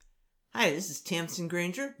Hi, this is Tamsin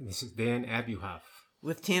Granger. And this is Dan Abuhoff.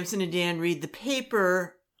 With Tamsin and Dan read the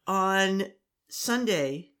paper on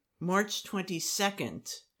Sunday, March 22nd,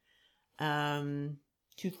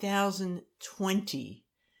 2020.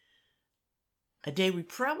 A day we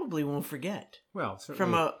probably won't forget. Well,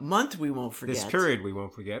 from a month we won't forget. This period we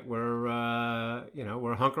won't forget. We're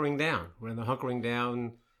hunkering down. We're in the hunkering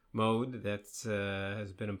down mode that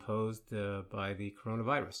has been imposed by the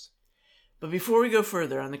coronavirus. But before we go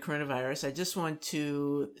further on the coronavirus, I just want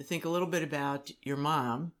to think a little bit about your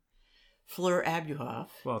mom, Fleur Abuhoff.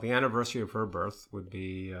 Well, the anniversary of her birth would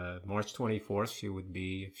be March 24th. She would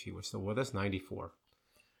be, if she was still with us, 94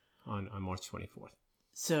 on March 24th.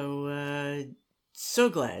 So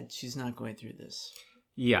glad she's not going through this.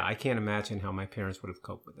 Yeah, I can't imagine how my parents would have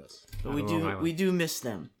coped with this. But we do miss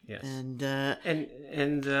them. Yes. And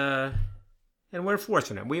we're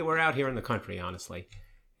fortunate. We're out here in the country, honestly.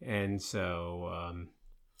 And so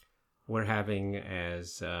we're having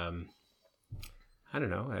as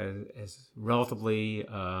relatively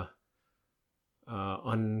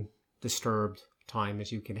undisturbed time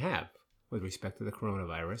as you can have with respect to the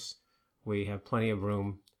coronavirus. We have plenty of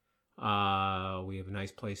room. We have a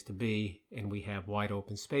nice place to be, and we have wide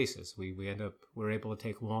open spaces. We're able to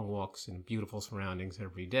take long walks in beautiful surroundings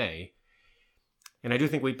every day. And I do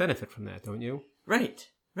think we benefit from that, don't you? Right.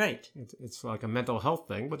 It's like a mental health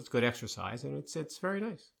thing, but it's good exercise, and it's very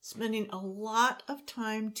nice. Spending a lot of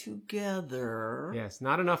time together. Yes,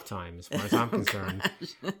 not enough time as far as I'm concerned.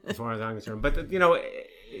 As far as I'm concerned, but you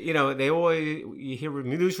hear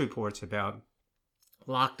news reports about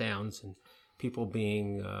lockdowns and people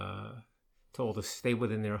being told to stay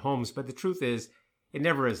within their homes, but the truth is, it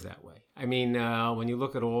never is that way. I mean, when you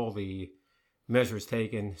look at all the measures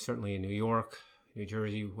taken, certainly in New York, New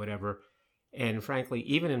Jersey, whatever. And frankly,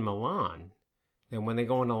 even in Milan, then when they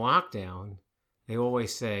go into lockdown, they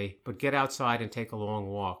always say, but get outside and take a long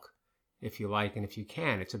walk if you like and if you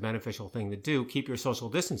can. It's a beneficial thing to do. Keep your social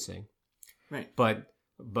distancing. Right. But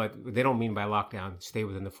they don't mean by lockdown, stay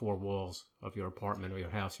within the four walls of your apartment or your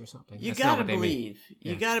house or something. You gotta believe.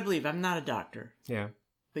 You gotta believe. I'm not a doctor. Yeah.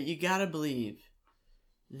 But you gotta believe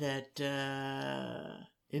that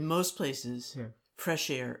in most places, fresh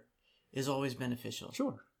air is always beneficial.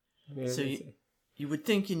 Sure. I mean, so you would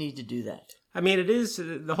think you need to do that. I mean, it is,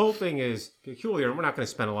 the whole thing is peculiar. We're not going to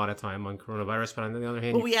spend a lot of time on coronavirus, but on the other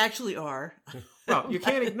hand... Well, we actually are. Well, you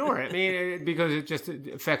can't ignore it. I mean, because it just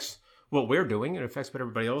affects what we're doing. It affects what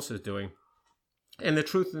everybody else is doing. And the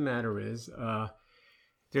truth of the matter is,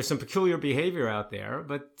 there's some peculiar behavior out there,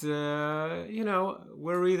 but,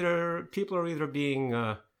 people are either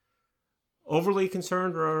being overly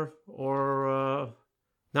concerned or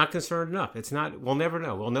not concerned enough. We'll never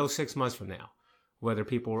know. We'll know 6 months from now whether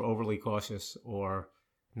people were overly cautious or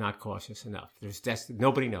not cautious enough.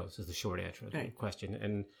 Nobody knows is the short answer to the question.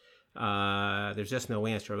 And there's just no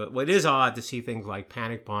answer. But it is odd to see things like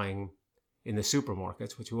panic buying in the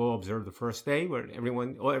supermarkets, which we all observed the first day where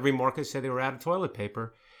every market said they were out of toilet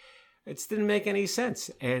paper. It didn't make any sense.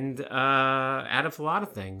 And out of a lot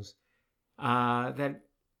of things,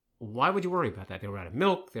 why would you worry about that? They were out of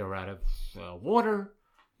milk. They were out of water.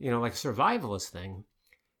 Like a survivalist thing.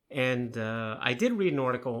 And I did read an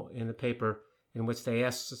article in the paper in which they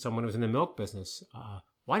asked someone who was in the milk business,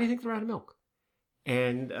 why do you think they're out of milk?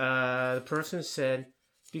 And the person said,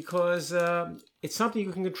 because it's something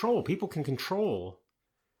you can control. People can control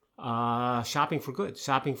shopping for goods,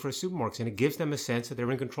 shopping for supermarkets, and it gives them a sense that they're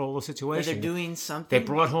in control of the situation. That they're doing something. They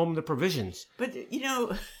brought home the provisions. But,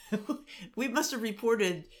 we must have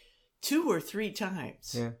reported 2 or 3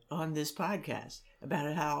 times on this podcast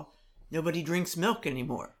about how nobody drinks milk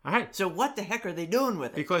anymore. All right. So what the heck are they doing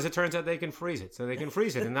with it? Because it turns out they can freeze it. So they can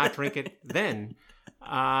freeze it and not drink it then.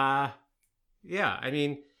 I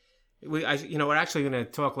mean, we're actually going to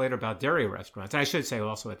talk later about dairy restaurants. I should say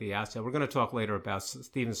also at the outset, we're going to talk later about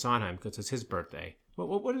Stephen Sondheim because it's his birthday.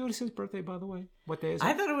 What is his birthday, by the way? What day is it?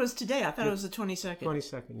 I thought it was today. I thought it was the 22nd.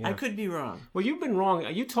 22nd, yeah. I could be wrong. Well, you've been wrong.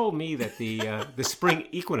 You told me that the spring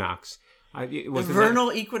equinox...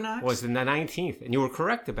 vernal equinox was the 19th, and you were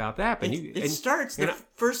correct about that. But it starts the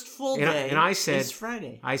first full day. And I said, is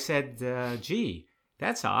Friday. I said, gee,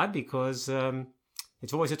 that's odd because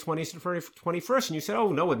it's always the 20th or 21st. And you said,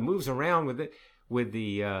 oh no, it moves around with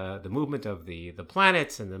the movement of the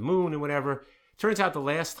planets and the moon and whatever. Turns out the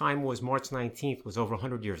last time was March 19th, was over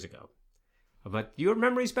 100 years ago. But your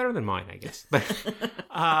memory's better than mine, I guess. But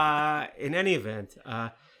in any event,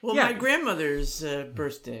 my grandmother's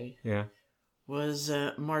birthday. Yeah. Was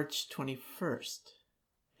March 21st.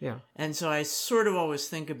 Yeah. And so I sort of always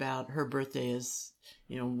think about her birthday as,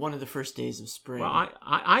 one of the first days of spring. Well,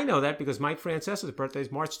 I know that because Mike Francesa's birthday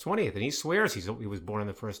is March 20th, and he swears he was born on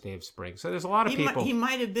the first day of spring. So there's a lot of people. He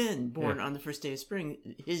might have been born on the first day of spring.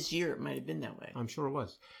 His year might have been that way. I'm sure it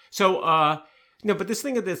was. So, but this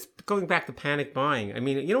thing of this, going back to panic buying, I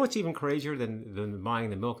mean, you know what's even crazier than buying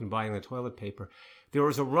the milk and buying the toilet paper? There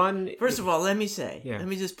was a run. First of all, let me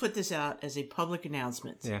just put this out as a public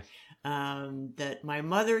announcement. Yeah. That my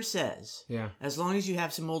mother says, as long as you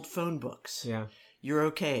have some old phone books, you're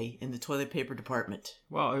okay in the toilet paper department.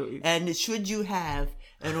 Well, and should you have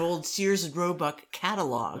an old Sears and Roebuck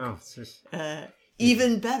catalog,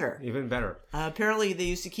 even better. Even better. Apparently, they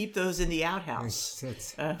used to keep those in the outhouse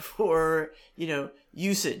for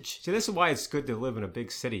usage. See, this is why it's good to live in a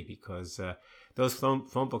big city, because those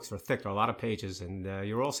phone books are thick. There are a lot of pages, and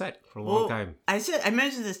you're all set for a long time. I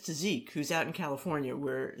mentioned this to Zeke, who's out in California,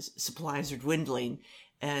 where supplies are dwindling,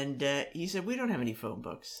 and he said, "We don't have any phone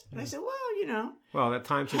books." And I said, "Well, that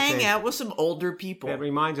time should hang out with some older people." That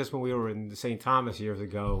reminds us when we were in St. Thomas years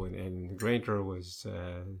ago, and Granger was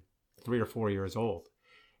 3 or 4 years old,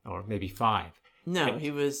 or maybe 5. No, he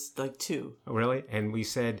was like 2. Oh, really? And we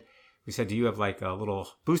said, "Do you have like a little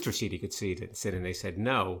booster seat you could sit in?" And they said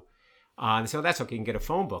no. And so that's okay, you can get a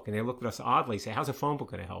phone book. And they looked at us oddly, say, "How's a phone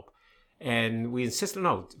book going to help?" And we insisted,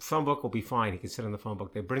 no, phone book will be fine. He can sit on the phone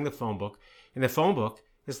book. They bring the phone book, and the phone book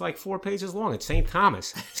is like 4 pages long. It's St.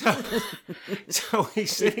 Thomas. So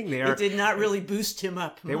he's sitting there. It did not really boost him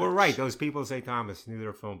up. They were right. Those people in St. Thomas knew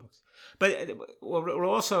their phone books. But we're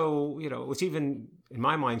also, what's even, in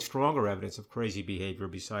my mind, stronger evidence of crazy behavior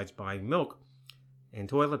besides buying milk and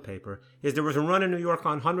toilet paper is there was a run in New York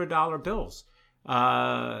on $100 bills.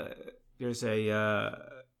 There's a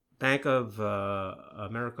Bank of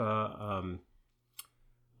America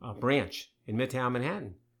branch in Midtown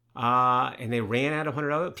Manhattan. And they ran out of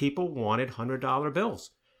 $100. People wanted $100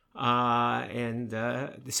 bills. And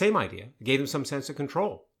the same idea. It gave them some sense of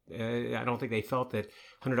control. I don't think they felt that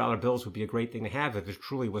 $100 bills would be a great thing to have if it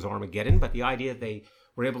truly was Armageddon. But the idea that they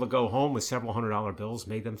were able to go home with several $100 bills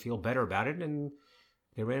made them feel better about it, and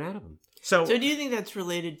they ran out of them. So do you think that's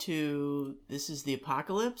related to this is the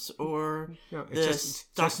apocalypse or the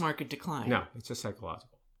stock market decline? No, it's just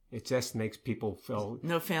psychological. It just makes people feel...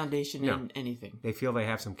 No foundation in anything. They feel they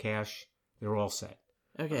have some cash. They're all set.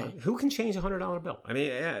 Okay. Who can change a $100 bill? I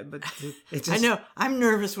mean, but it's just... I know. I'm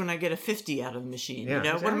nervous when I get a 50 out of the machine.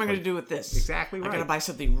 Exactly. What am I going to do with this? Exactly right. I got to buy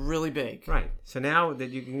something really big. Right. So now that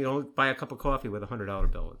you can buy a cup of coffee with a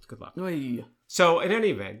 $100 bill, it's good luck. Oh, yeah. So in any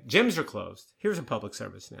event, gyms are closed. Here's a public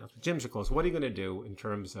service announcement. Gyms are closed. What are you going to do in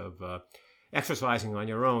terms of exercising on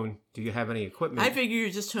your own? Do you have any equipment? I figure you're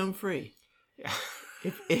just home free.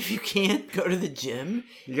 If you can't go to the gym,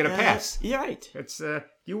 you get a pass. You're right. It's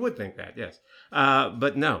you would think that, yes,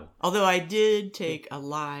 but no. Although I did take a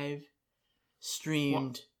live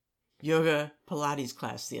streamed yoga Pilates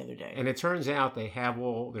class the other day, and it turns out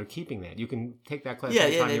they're keeping that. You can take that class.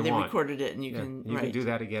 They want. recorded it, and you can do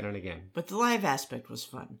that again and again. But the live aspect was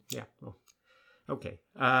fun. Yeah. Well, okay.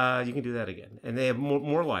 You can do that again, and they have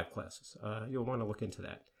more live classes. You'll want to look into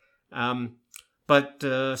that. But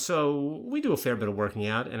so we do a fair bit of working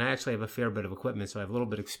out, and I actually have a fair bit of equipment, so I have a little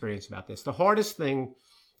bit of experience about this. The hardest thing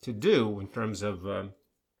to do in terms of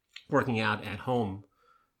working out at home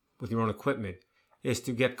with your own equipment is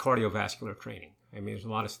to get cardiovascular training. I mean, there's a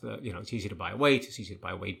lot of stuff, it's easy to buy weights, it's easy to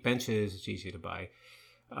buy weight benches, it's easy to buy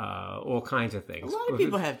all kinds of things. A lot of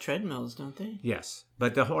people have treadmills, don't they? Yes,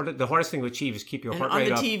 but the hardest thing to achieve is keep your heart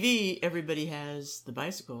rate up. On the TV, everybody has the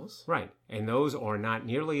bicycles. Right, and those are not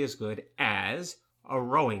nearly as good as a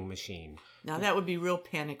rowing machine. Now, that would be real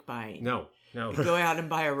panic buying. No. You go out and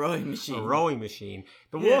buy a rowing machine. A rowing machine.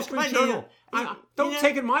 The Wall Street Journal. Don't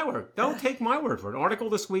take my word. Don't take my word for it. An article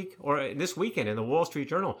this week or this weekend in the Wall Street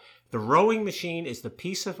Journal. The rowing machine is the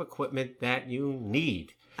piece of equipment that you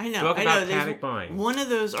need. I know. Talk about panic buying. One of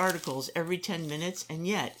those articles every 10 minutes, and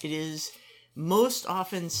yet it is most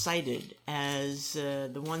often cited as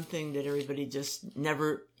the one thing that everybody just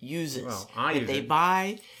never uses. Well, they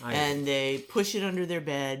buy and they push it under their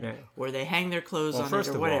bed or they hang their clothes on it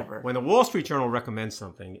or whatever. When the Wall Street Journal recommends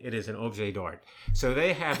something, it is an objet d'art. So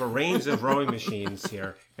they have a range of rowing machines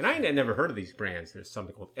here. And I had never heard of these brands. There's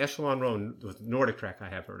something called Echelon Row with Nordic Track I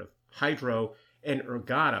have heard of. Hydro and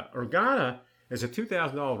Ergata. Ergata is a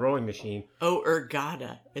 $2,000 rowing machine. Oh,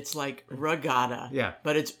 Ergata. It's like regatta. Yeah.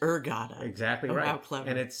 But it's Ergata. Exactly right. How clever.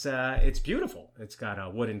 And it's beautiful. It's got a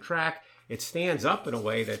wooden track. It stands up in a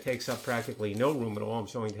way that takes up practically no room at all. I'm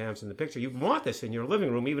showing Tams in the picture. You'd want this in your living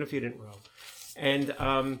room, even if you didn't row.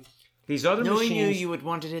 And these other machines... Knowing you would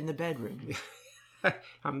want it in the bedroom.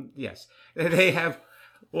 Yes. They have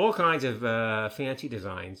all kinds of fancy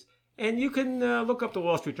designs. And you can look up the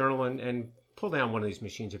Wall Street Journal and pull down one of these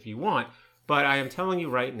machines if you want. But I am telling you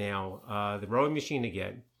right now, the rowing machine to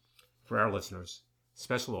get for our listeners,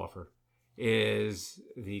 special offer, is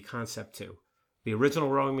the Concept 2. The original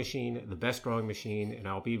rowing machine, the best rowing machine, and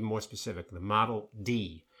I'll be even more specific, the Model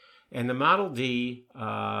D. And the Model D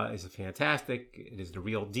is fantastic. It is the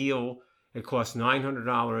real deal. It costs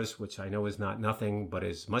 $900, which I know is not nothing, but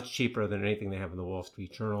is much cheaper than anything they have in the Wall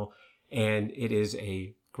Street Journal. And it is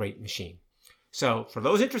a great machine. So for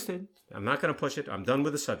those interested, I'm not going to push it. I'm done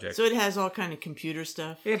with the subject. So it has all kind of computer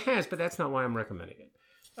stuff? It has, but that's not why I'm recommending it.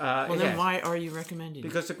 Well, then why are you recommending it?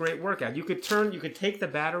 Because it's a great workout. You could take the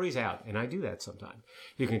batteries out, and I do that sometimes.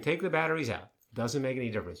 You can take the batteries out. Doesn't make any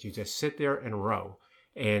difference. You just sit there and row,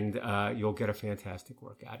 and you'll get a fantastic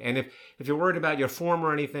workout. And if you're worried about your form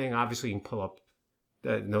or anything, obviously you can pull up,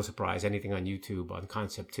 no surprise, anything on YouTube on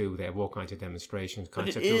Concept 2. They have all kinds of demonstrations.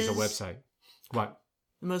 Concept 2 is a website. What?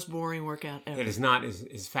 The most boring workout ever. It is not.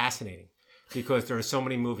 It's fascinating because there are so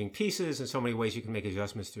many moving pieces and so many ways you can make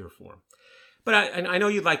adjustments to your form. But I know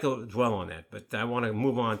you'd like to dwell on that, but I want to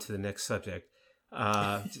move on to the next subject.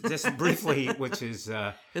 Just briefly, which is...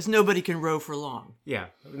 Because nobody can row for long. Yeah.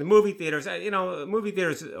 The movie theaters, movie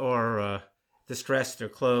theaters are distressed. They're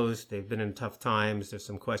closed. They've been in tough times. There's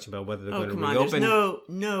some question about whether they're going to reopen. There's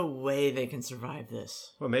no way they can survive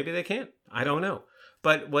this. Well, maybe they can't. I don't know.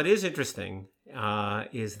 But what is interesting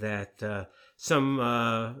is that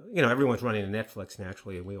everyone's running to Netflix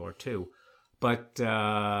naturally, and we are too. But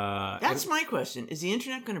that's my question. Is the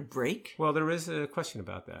internet going to break? Well, there is a question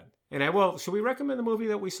about that. And should we recommend the movie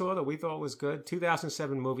that we saw that we thought was good?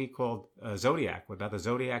 2007 movie called Zodiac, about the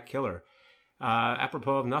Zodiac killer.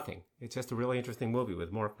 Apropos of nothing. It's just a really interesting movie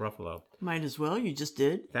with Mark Ruffalo. Might as well. You just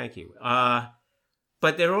did. Thank you.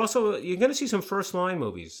 But you're going to see some first line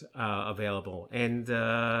movies available. And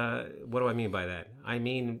what do I mean by that? I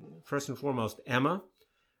mean, first and foremost, Emma,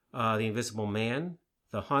 The Invisible Man,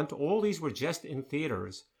 The Hunt. All these were just in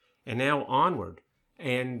theaters, and now Onward.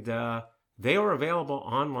 And they are available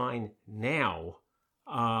online now.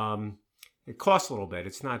 It costs a little bit.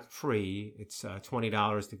 It's not free. It's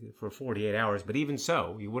 $20 for 48 hours. But even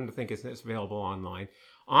so, you wouldn't think it's available online.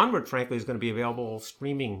 Onward, frankly, is going to be available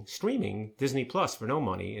streaming Disney Plus for no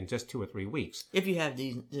money in just 2 or 3 weeks. If you have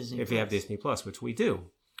Disney Plus. If you have Disney Plus, which we do,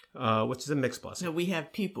 which is a mixed blessing. No, we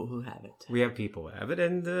have people who have it. We have people who have it,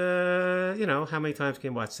 and how many times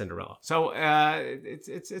can you watch Cinderella? So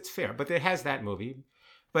it's fair, but it has that movie.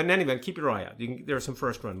 But in any event, keep your eye out. There are some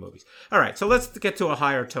first-run movies. All right, so let's get to a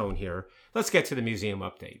higher tone here. Let's get to the museum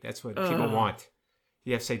update. That's what people want.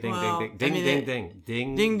 You have to say ding, ding, ding. Ding, ding, ding.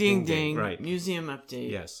 Ding, ding, ding, ding. Right. Museum update.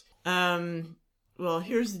 Yes. Well,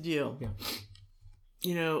 here's the deal.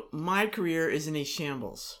 Yeah. My career is in a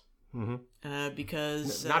shambles. Mm-hmm.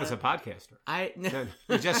 Because... Not as a podcaster.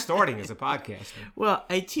 You're just starting as a podcaster. Well,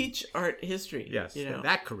 I teach art history. Yes,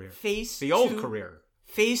 that career. The old career.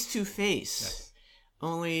 Face to face. Yes.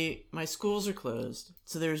 Only my schools are closed,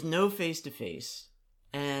 so there's no face-to-face,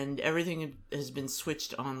 and everything has been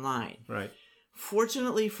switched online. Right.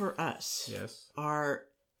 Fortunately for us, yes, our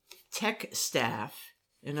tech staff,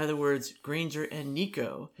 in other words, Granger and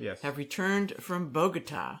Nico, have returned from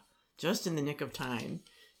Bogota just in the nick of time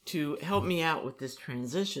to help me out with this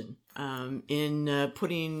transition in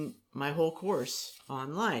putting my whole course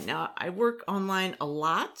online. Now, I work online a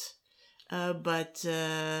lot, but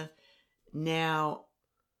now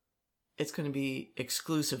it's going to be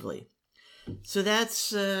exclusively. So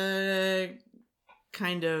that's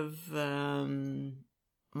kind of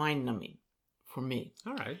mind-numbing for me.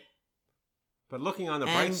 All right. But looking on the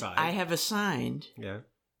bright side... I have assigned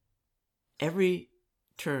every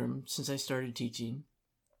term since I started teaching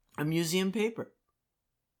a museum paper.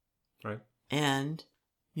 Right. And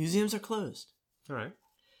museums are closed. All right.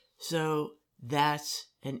 So that's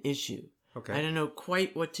an issue. Okay. I don't know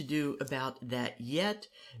quite what to do about that yet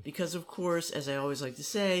because, of course, as I always like to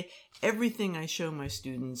say, everything I show my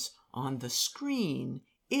students on the screen,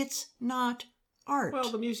 it's not art. Well,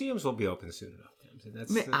 the museums will be open soon enough.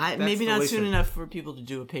 Maybe not soon enough for people to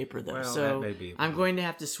do a paper, though. Well, so that may be I'm going to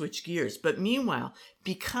have to switch gears. But meanwhile,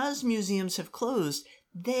 because museums have closed,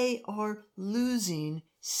 they are losing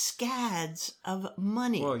scads of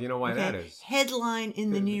money. Well, you know why that is. Headline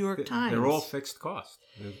in the New York Times. They're all fixed costs.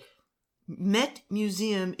 Met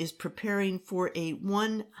Museum is preparing for a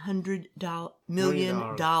 $100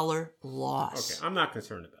 million loss. Okay, I'm not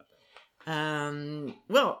concerned about that.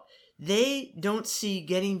 Well, they don't see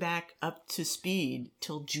getting back up to speed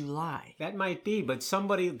till July. That might be, but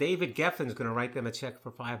David Geffen's going to write them a check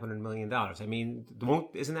for $500 million. I mean,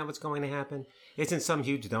 isn't that what's going to happen? Isn't some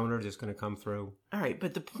huge donor just going to come through? All right,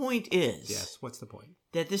 but the point is... Yes, what's the point?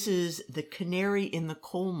 That this is the canary in the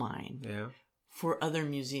coal mine for other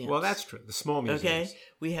museums. Well, that's true. The small museums. Okay?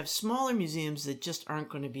 We have smaller museums that just aren't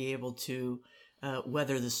going to be able to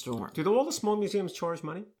weather the storm. Do all the small museums charge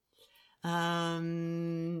money?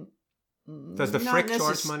 Does the Frick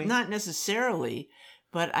charge money? Not necessarily,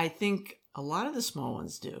 but I think a lot of the small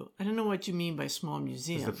ones do. I don't know what you mean by small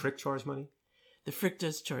museum. Does the Frick charge money? The Frick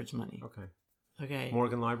does charge money. Okay.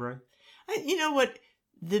 Morgan Library? You know what?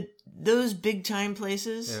 Those big time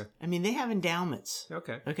places, I mean, they have endowments.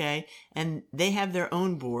 Okay. And they have their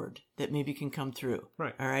own board that maybe can come through.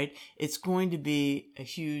 Right. All right. It's going to be a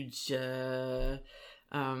huge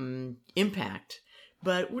impact.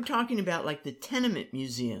 But we're talking about like the Tenement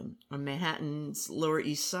Museum on Manhattan's Lower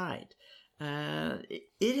East Side.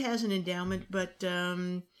 It has an endowment, but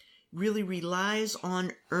really relies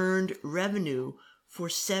on earned revenue for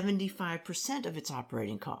 75% of its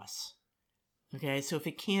operating costs. Okay, so if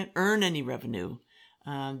it can't earn any revenue,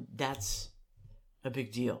 that's a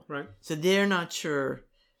big deal. Right. So they're not sure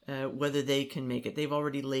whether they can make it. They've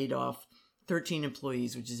already laid off 13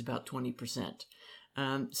 employees, which is about 20%.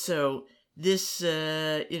 So this,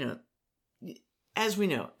 as we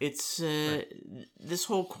know, it's this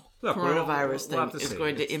whole coronavirus thing is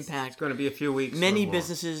going to impact. It's going to be a few weeks. Many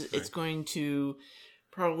businesses. Right. It's going to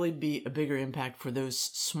probably be a bigger impact for those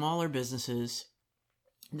smaller businesses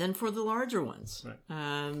than for the larger ones.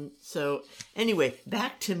 Right. So anyway,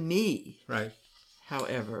 back to me. Right.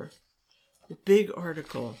 However, the big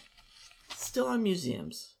article, still on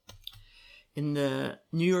museums, in the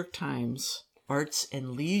New York Times Arts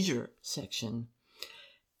and Leisure section,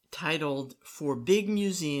 titled "For Big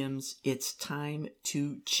Museums, It's Time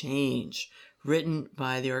to Change," written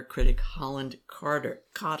by the art critic Holland Cotter,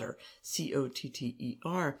 Cotter.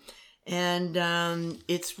 And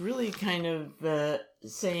it's really kind of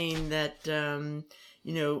saying that,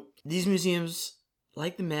 these museums,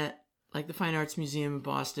 like the Met, like the Fine Arts Museum in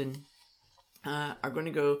Boston, are going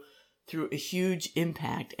to go through a huge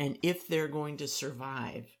impact. And if they're going to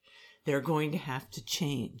survive, they're going to have to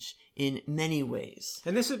change in many ways.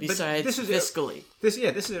 And this is fiscally. This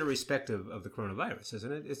is irrespective of the coronavirus,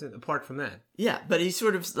 isn't it? Isn't it apart from that? Yeah, but he's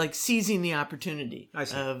sort of like seizing the opportunity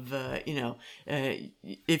of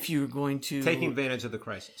if you're going to taking advantage of the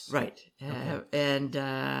crisis, right? Okay. And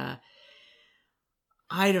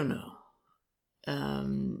I don't know.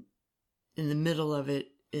 In the middle of it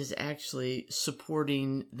is actually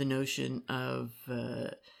supporting the notion of,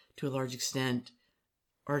 to a large extent,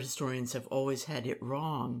 art historians have always had it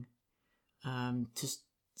wrong. To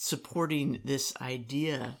supporting this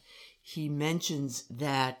idea, he mentions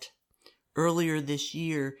that earlier this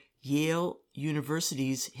year, Yale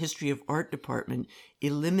University's History of Art department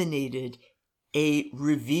eliminated a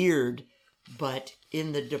revered, but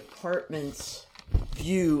in the department's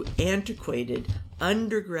view, antiquated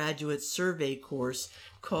undergraduate survey course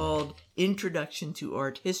called Introduction to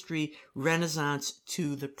Art History, Renaissance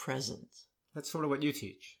to the Present. That's sort of what you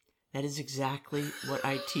teach. That is exactly what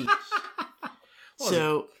I teach.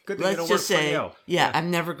 So let's just say,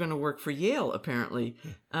 I'm never going to work for Yale, apparently.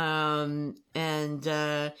 Not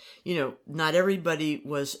everybody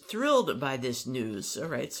was thrilled by this news. All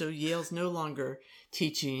right, so Yale's no longer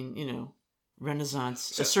teaching,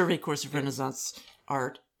 Renaissance, a survey course of Renaissance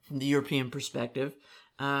art from the European perspective.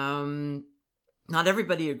 Not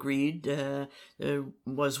everybody agreed. There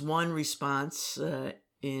was one response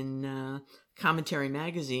in Commentary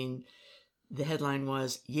Magazine. The headline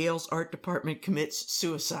was, Yale's art department commits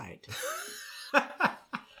suicide.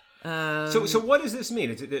 So what does this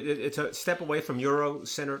mean? It's a step away from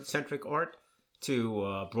Euro-centric art to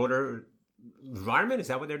a broader environment? Is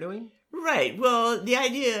that what they're doing? Right. Well, the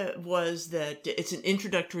idea was that it's an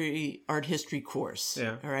introductory art history course.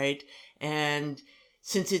 Yeah. All right. And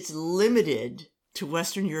since it's limited to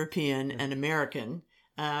Western European and American,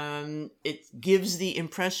 it gives the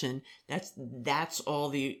impression that's all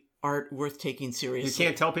the art worth taking seriously. You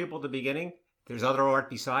can't tell people at the beginning there's other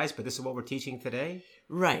art besides, but this is what we're teaching today?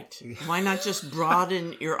 Right. Why not just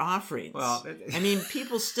broaden your offerings? Well,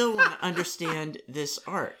 people still want to understand this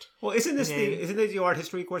art. Well, isn't this the art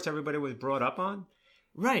history course everybody was brought up on?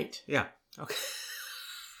 Right. Yeah. Okay.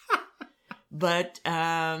 But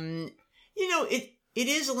it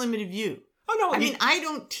is a limited view. Oh, no, I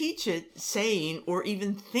don't teach it saying or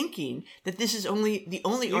even thinking that this is the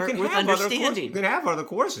only art worth understanding. You can have other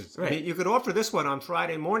courses. Right. You could offer this one on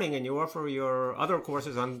Friday morning and you offer your other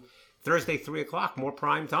courses on Thursday, 3 o'clock, more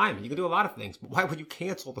prime time. You can do a lot of things. But why would you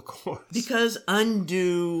cancel the course? Because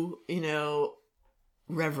undue,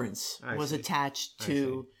 reverence was attached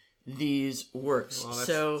to these works. Well,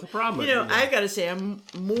 that's the problem. I got to say, I'm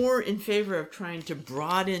more in favor of trying to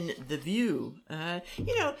broaden the view.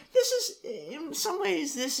 This is, in some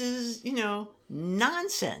ways,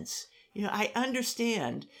 nonsense. I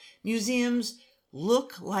understand museums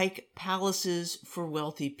look like palaces for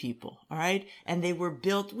wealthy people, all right? And they were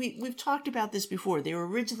built, we've talked about this before, they were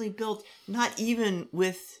originally built not even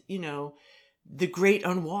with, the great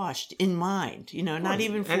unwashed in mind, not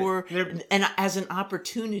even for, and as an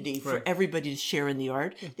opportunity for everybody to share in the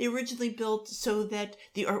art. They originally built so that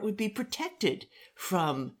the art would be protected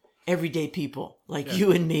from everyday people like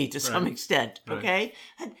you and me to some extent, okay?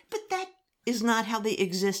 But that is not how they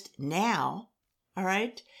exist now, all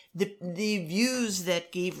right? The views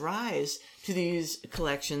that gave rise to these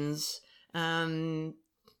collections,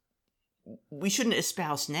 we shouldn't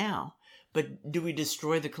espouse now. But do we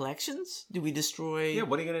destroy the collections? Do we destroy? Yeah,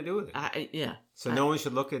 what are you going to do with it? So no one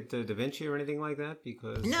should look at Da Vinci or anything like that?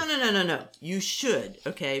 Because No. You should,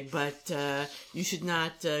 okay? But you should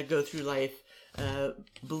not go through life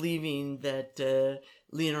believing that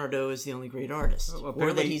Leonardo is the only great artist.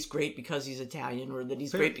 Or that he's great because he's Italian, or that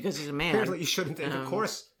he's great because he's a man. Apparently you shouldn't take a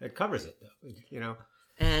course that covers it, though,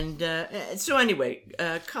 And so anyway,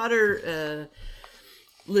 Cotter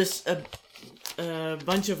lists a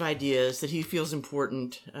bunch of ideas that he feels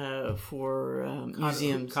important for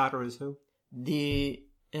museums. Cotter is who?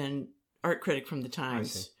 An art critic from the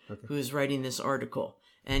Times who is writing this article.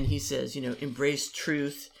 And he says, embrace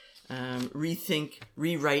truth, rethink,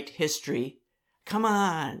 rewrite history. Come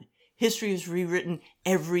on. History is rewritten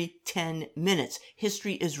every 10 minutes.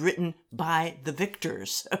 History is written by the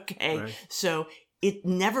victors, okay? Right. So it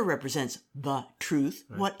never represents the truth.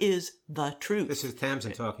 Right. What is the truth? This is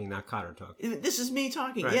Tamsin talking, not Cotter talking. This is me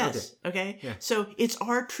talking, yes. Okay? Yeah. So it's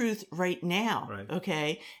our truth right now,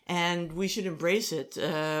 okay? And we should embrace it.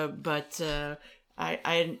 But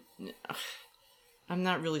I'm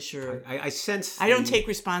not really sure. I sense... I don't take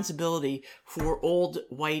responsibility for old,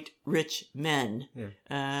 white, rich men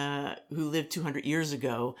who lived 200 years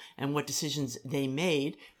ago and what decisions they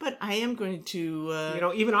made. But I am going to...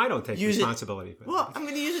 even I don't take responsibility for that. Well, I'm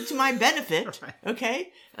going to use it to my benefit,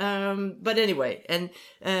 okay? But anyway, and...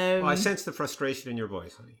 I sense the frustration in your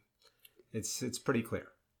voice, honey. It's pretty clear.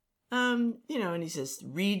 And he says,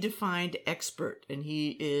 redefined expert. And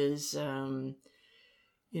he is,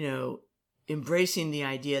 embracing the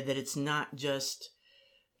idea that it's not just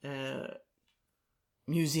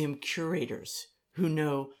museum curators who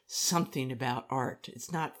know something about art.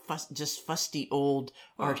 It's not just fusty old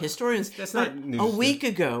art historians. That's not news. A week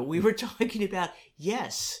ago, we were talking about,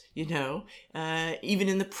 even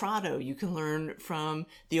in the Prado, you can learn from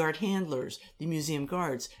the art handlers, the museum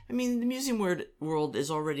guards. I mean, the museum world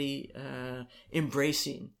is already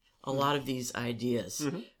embracing a lot of these ideas.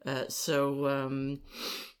 Mm-hmm.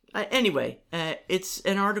 Anyway, it's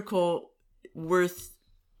an article worth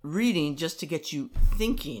reading just to get you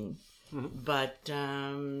thinking. Mm-hmm. But,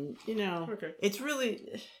 it's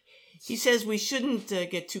really... He says we shouldn't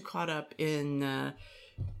get too caught up in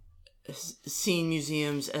seeing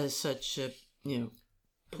museums as such,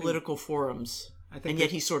 political forums. And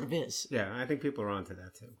yet he sort of is. Yeah, I think people are onto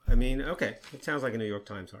that, too. I mean, okay, it sounds like a New York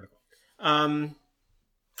Times article. But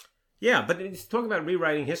it's talking about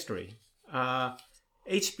rewriting history.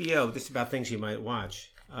 HBO, just about things you might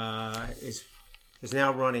watch, is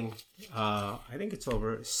now running, I think it's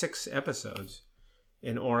over 6 episodes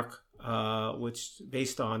in ORC, which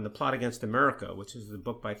based on The Plot Against America, which is the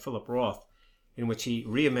book by Philip Roth, in which he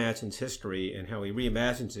reimagines history, and how he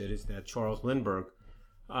reimagines it is that Charles Lindbergh,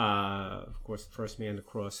 of course, the first man to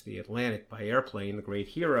cross the Atlantic by airplane, the great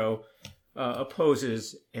hero,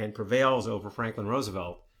 opposes and prevails over Franklin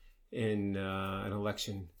Roosevelt in an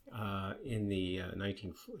election in the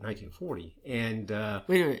 1940. And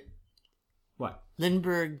wait a minute. What?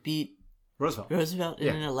 Lindbergh beat Roosevelt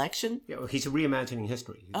in an election? Yeah, well, he's reimagining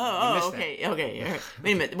history. Okay. All right.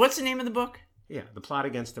 Wait a minute. What's the name of the book? Yeah, The Plot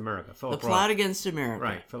Against America. The Plot Against America.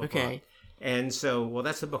 Right, Philip Roth. And so,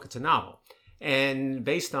 that's the book. It's a novel. And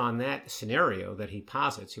based on that scenario that he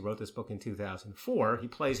posits, he wrote this book in 2004, he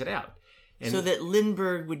plays it out. And so that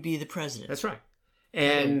Lindbergh would be the president. That's right.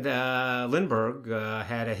 And Lindbergh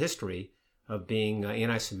had a history of being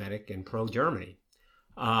anti-Semitic and pro-Germany.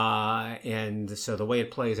 And so the way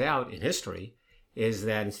it plays out in history is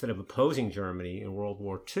that instead of opposing Germany in World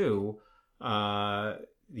War II, the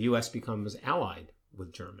U.S. becomes allied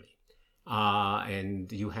with Germany.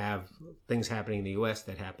 And you have things happening in the U.S.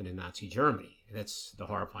 that happened in Nazi Germany. That's the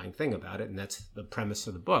horrifying thing about it, and that's the premise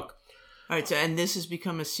of the book. All right, so and this has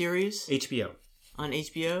become a series? HBO. On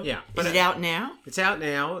HBO? Yeah. Is it out now? It's out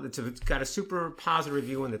now. It's got a super positive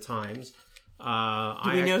review in the Times.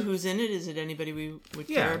 Do we know who's in it? Is it anybody we would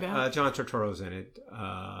care about? John Turturro's in it.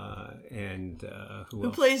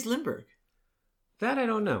 Who plays Lindbergh? That I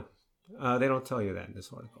don't know. They don't tell you that in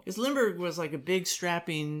this article. Because Lindbergh was like a big,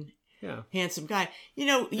 strapping, handsome guy.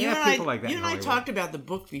 You and I talked about the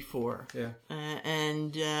book before. Yeah.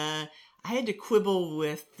 And I had to quibble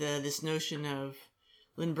with this notion of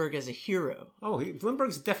Lindbergh as a hero. Oh,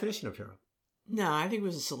 Lindbergh's definition of hero. No, I think he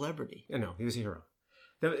was a celebrity. No, he was a hero.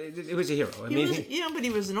 It was a hero. But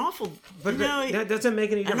he was an awful. But that doesn't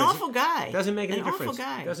make any difference. An awful guy. Doesn't make any difference. Awful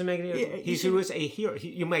guy. Doesn't make any difference. He was a hero.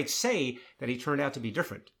 You might say that he turned out to be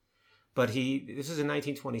different, but this is in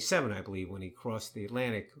 1927, I believe, when he crossed the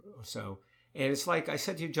Atlantic or so. And it's like I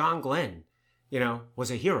said to you, John Glenn,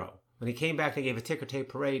 was a hero. When he came back, they gave a ticker tape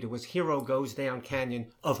parade. It was Hero Goes Down Canyon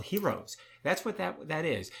of Heroes. That's what that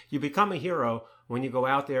is. You become a hero when you go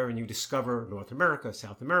out there and you discover North America,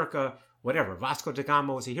 South America, whatever. Vasco da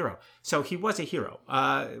Gama was a hero. So he was a hero.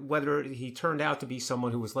 Whether he turned out to be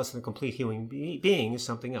someone who was less than a complete human being is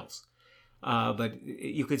something else. But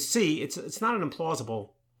you could see it's not an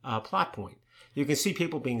implausible plot point. You can see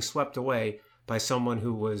people being swept away by someone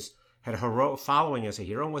who had a heroic following as a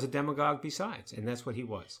hero and was a demagogue besides, and that's what he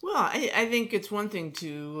was. Well, I think it's one thing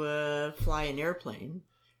to fly an airplane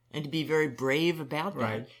and to be very brave about that.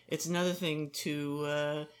 Right. It's another thing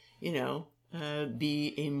to,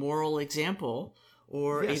 be a moral example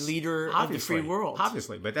or a leader of the free world.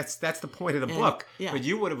 Obviously, but that's the point of the book. Yeah. But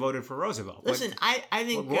you would have voted for Roosevelt. Listen, I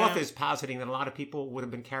think Roth is positing that a lot of people would have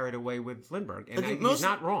been carried away with Lindbergh, and he's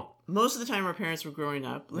not wrong. Most of the time our parents were growing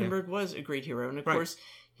up, Lindbergh was a great hero, and of course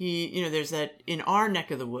he, there's that in our neck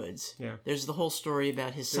of the woods. Yeah. There's the whole story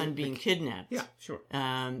about his son being kidnapped. Yeah, sure.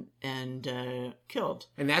 And killed.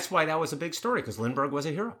 And that's why that was a big story, because Lindbergh was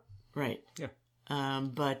a hero. Right. Yeah.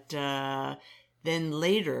 But then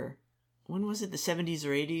later, when was it, the 70s or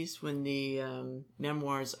 80s, when the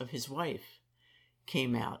memoirs of his wife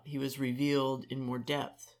came out, he was revealed in more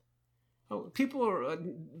depth. Oh, people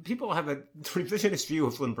have a revisionist view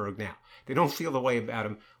of Lindbergh now. They don't feel the way about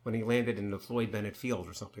him when he landed in the Floyd Bennett Field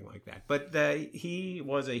or something like that. But he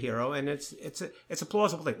was a hero, and it's a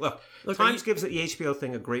plausible thing. Look Times gives the HBO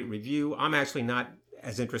thing a great review. I'm actually not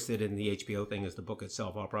as interested in the HBO thing as the book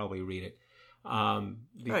itself. I'll probably read it. All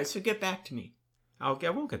right, so get back to me. I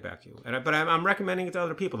won't get back to you. But I'm recommending it to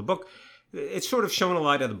other people. The book, it's sort of shown a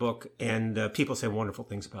light of the book, and people say wonderful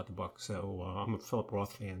things about the book. So I'm a Philip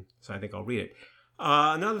Roth fan, so I think I'll read it.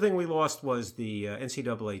 Another thing we lost was the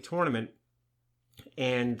NCAA tournament,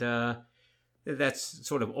 and that's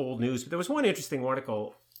sort of old news. But there was one interesting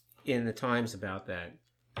article in the Times about that,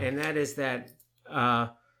 and that is that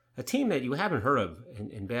a team that you haven't heard of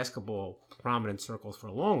in basketball prominent circles for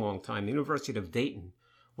a long, long time, the University of Dayton,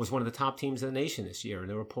 was one of the top teams in the nation this year, and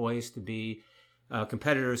they were poised to be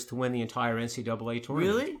competitors to win the entire NCAA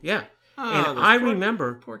tournament. Really? Yeah. And I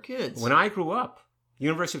remember poor kids. When I grew up,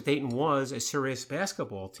 University of Dayton was a serious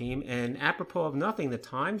basketball team, and apropos of nothing, the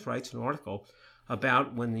Times writes an article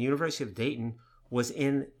about when the University of Dayton was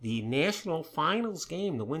in the national finals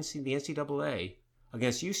game to win the NCAA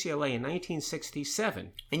against UCLA in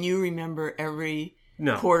 1967. And you remember every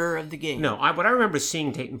quarter of the game? No, what I remember is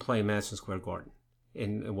seeing Dayton play Madison Square Garden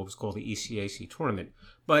in what was called the ECAC tournament.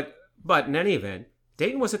 But in any event,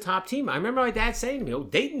 Dayton was a top team. I remember my dad saying to me,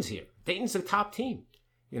 Dayton's here. Dayton's a top team.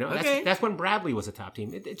 That's when Bradley was a top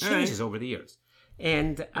team. It changes over the years.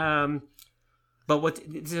 And but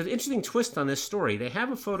there's an interesting twist on this story. They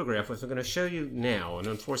have a photograph, which I'm going to show you now, and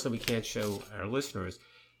unfortunately we can't show our listeners.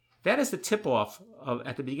 That is the tip-off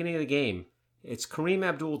at the beginning of the game. It's Kareem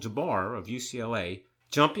Abdul-Jabbar of UCLA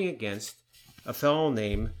jumping against a fellow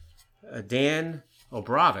named Dan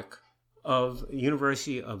Obrovic of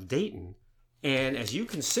University of Dayton. And as you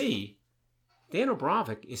can see, Dan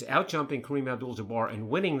Obrovic is out-jumping Kareem Abdul-Jabbar and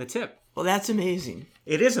winning the tip. Well, that's amazing.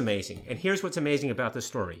 It is amazing. And here's what's amazing about this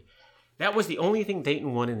story. That was the only thing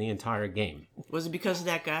Dayton won in the entire game. Was it because of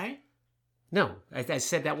that guy? No. I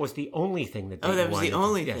said that was the only thing that Dayton won. Oh, that was the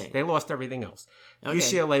only thing. Yes, they lost everything else. Okay.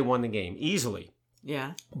 UCLA won the game easily.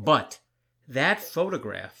 Yeah. But that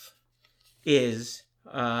photograph is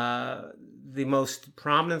the most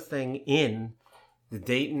prominent thing in the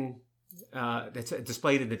Dayton, that's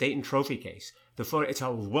displayed in the Dayton trophy case. It's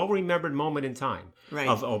a well-remembered moment in time. Right.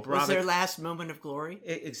 Of Obrovic. Was their last moment of glory?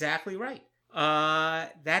 Exactly right.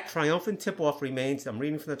 That triumphant tip-off remains, I'm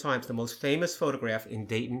reading from the Times, the most famous photograph in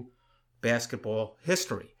Dayton basketball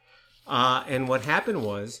history. And what happened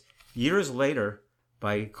was, years later,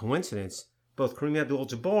 by coincidence, both Kareem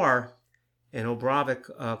Abdul-Jabbar and Obravik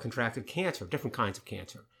contracted cancer, different kinds of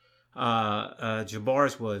cancer.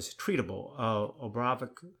 Jabbar's was treatable.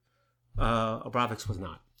 Obravik's was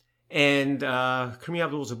not. And Kareem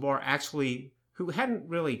Abdul-Jabbar actually, who hadn't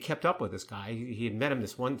really kept up with this guy, he had met him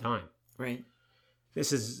this one time. Right.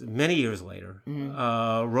 This is many years later.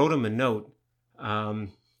 Wrote him a note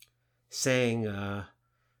saying,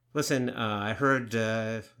 listen, I heard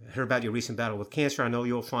about your recent battle with cancer. I know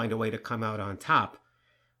you'll find a way to come out on top.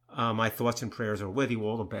 My thoughts and prayers are with you.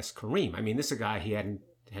 All the best, Kareem. I mean, this is a guy he hadn't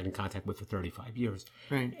had in contact with for 35 years.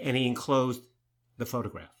 Right. And he enclosed the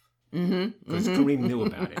photograph. Because Kareem knew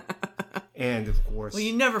about it. And, of course... Well,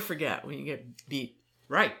 you never forget when you get beat.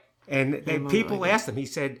 Right. And people asked him. He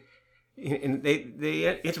said... And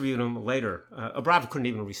they interviewed him later. Obravik couldn't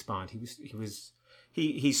even respond.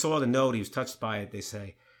 He saw the note. He was touched by it, they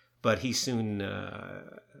say. But he soon,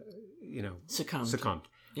 succumbed.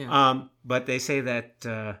 Yeah. But they say that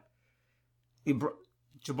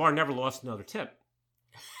Jabbar never lost another tip,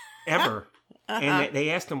 ever. And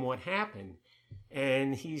they asked him what happened,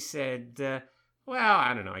 and he said, "Well,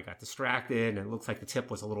 I don't know. I got distracted, and it looks like the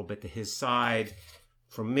tip was a little bit to his side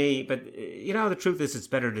from me. But the truth is, it's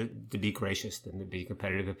better to be gracious than to be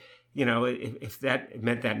competitive. If that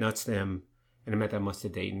meant that nuts to him, and it meant that much to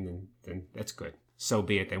Dayton, then that's good. So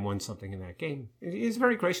be it. They won something in that game. He's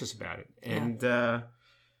very gracious about it. And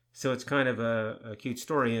so it's kind of a cute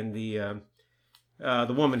story. And the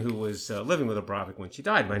woman who was living with Obravik when she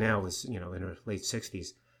died, by now was, in her late 60s,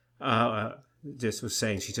 just was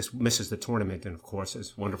saying she just misses the tournament. And, of course,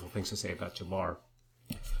 there's wonderful things to say about Jabbar.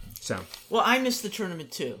 So. Well, I miss the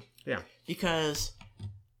tournament, too. Yeah. Because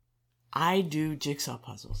I do jigsaw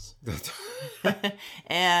puzzles.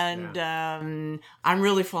 And I'm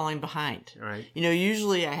really falling behind. Right.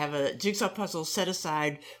 Usually I have a jigsaw puzzle set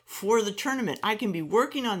aside for the tournament. I can be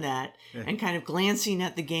working on that and kind of glancing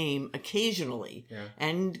at the game occasionally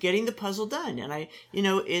and getting the puzzle done. And I,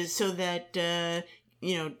 is so that,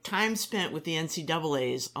 time spent with the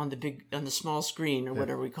NCAAs on the small screen or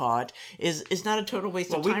whatever we call it is not a total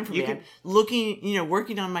waste of time for me. I'm looking,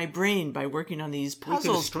 working on my brain by working on these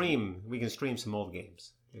puzzles. We can stream some old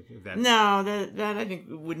games. No, that I think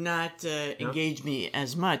would not engage me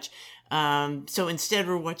as much. So instead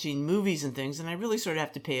we're watching movies and things, and I really sort of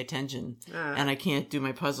have to pay attention, and I can't do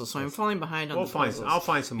my puzzles, so I'm falling behind on the puzzles. I'll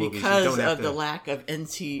find some movies because of the lack of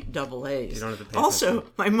NCAAs. You don't have to pay also,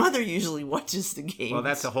 attention. my mother usually watches the games. Well,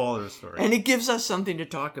 that's a whole other story. And it gives us something to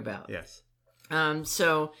talk about. Yes.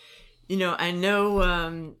 So, I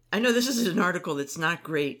know this is an article that's not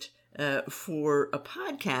great for a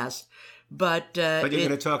podcast. But you're going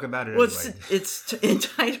to talk about it anyway. It's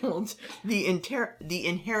entitled The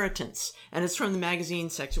Inheritance, and it's from the magazine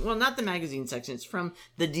section. Well, not the magazine section. It's from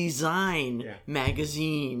the Design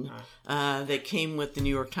magazine that came with the New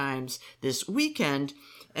York Times this weekend,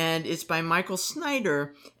 and it's by Michael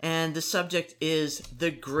Snyder, and the subject is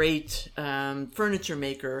the great furniture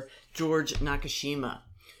maker George Nakashima,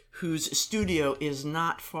 whose studio is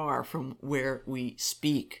not far from where we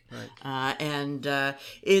speak. Right. And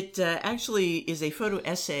it actually is a photo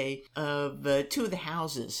essay of two of the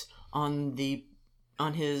houses on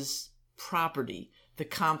his property, the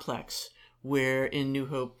complex where in New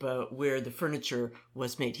Hope, where the furniture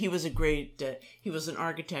was made. He was he was an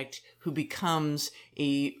architect who becomes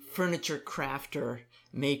a furniture crafter,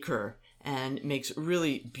 maker, and makes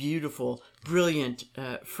really beautiful, brilliant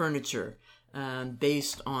furniture.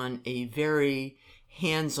 Based on a very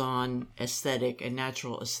hands-on aesthetic, a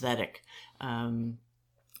natural aesthetic,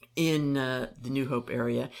 in the New Hope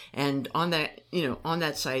area. And on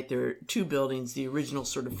that site, there are two buildings, the original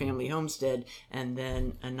sort of family homestead, and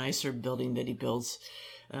then a nicer building that he builds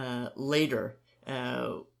later.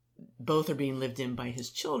 Both are being lived in by his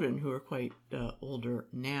children, who are quite older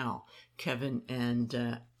now, Kevin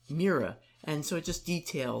and Mira. And so it just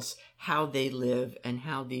details how they live and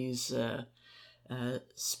how these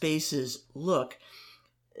spaces look.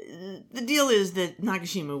 The deal is that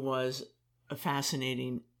Nakashima was a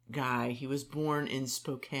fascinating guy. He was born in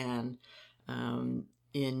Spokane in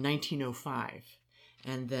 1905,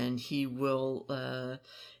 and then he will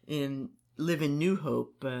live in New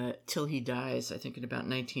Hope till he dies, I think, in about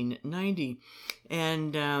 1990.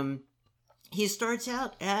 And he starts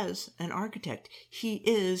out as an architect. He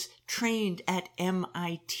is trained at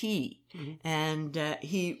MIT, and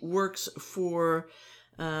he works for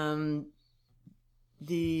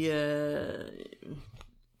the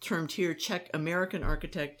termed here Czech-American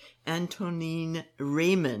architect Antonín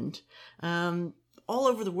Raymond, all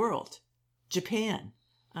over the world, Japan,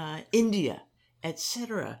 India,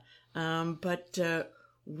 etc. But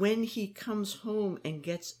when he comes home and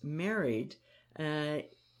gets married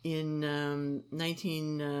in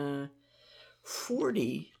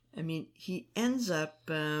 1940, I mean, he ends up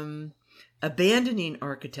abandoning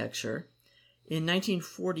architecture in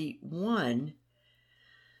 1941,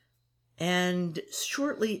 and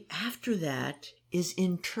shortly after that is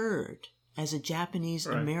interred as a Japanese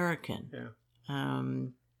American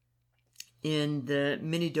in the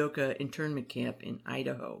Minidoka internment camp in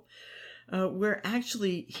Idaho, where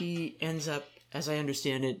actually he ends up, as I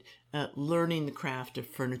understand it, learning the craft of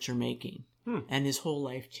furniture making, and his whole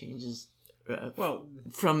life changes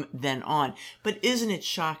from then on. But isn't it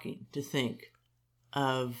shocking to think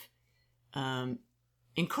of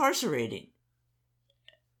incarcerating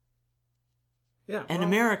an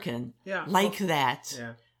American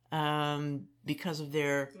that because of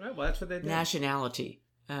their that's what they did. nationality?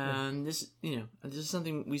 This is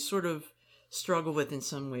something we sort of struggle with in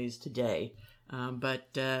some ways today,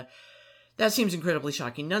 but that seems incredibly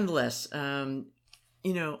shocking. Nonetheless, I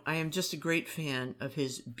am just a great fan of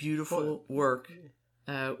his beautiful work,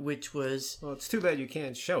 which was... Well, it's too bad you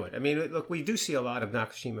can't show it. I mean, look, we do see a lot of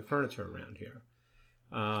Nakashima furniture around here,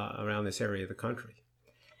 around this area of the country.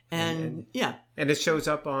 And it shows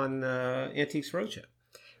up on Antiques Roadshow.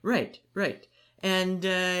 Right. And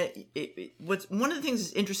what's one of the things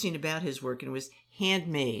that's interesting about his work, and it was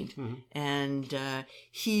handmade, and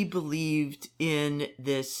he believed in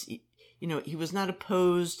this. He was not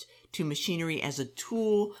opposed to machinery as a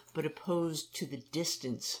tool, but opposed to the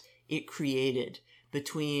distance it created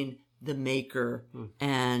between the maker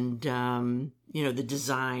and the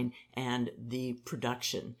design and the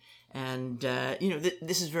production. And,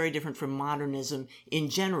 this is very different from modernism in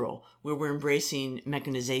general, where we're embracing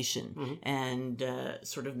mechanization and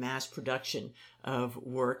sort of mass production of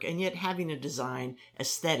work, and yet having a design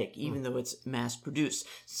aesthetic, even though it's mass produced.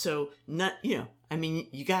 So, you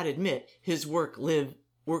got to admit, his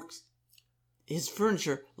his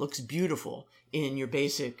furniture looks beautiful in your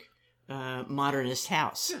basic modernist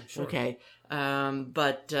house. Yeah, sure. Okay.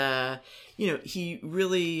 But he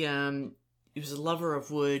really... he was a lover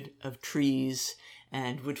of wood, of trees,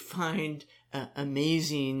 and would find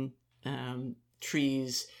amazing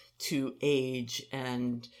trees to age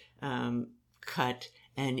and cut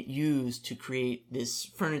and use to create this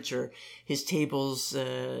furniture. His tables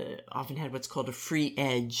often had what's called a free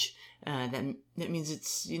edge. That means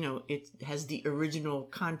it's it has the original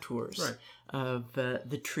contours of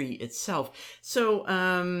the tree itself. So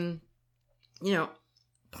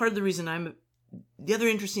part of the reason the other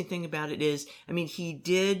interesting thing about it is, he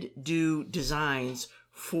did do designs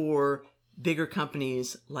for bigger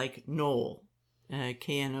companies like Knoll,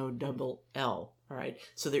 Knoll. All right.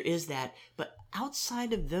 So there is that. But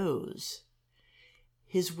outside of those,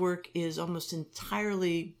 his work is almost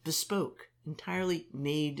entirely bespoke, entirely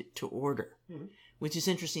made to order, which is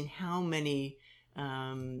interesting how much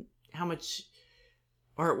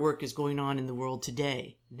artwork is going on in the world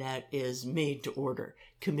today that is made to order,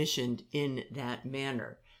 commissioned in that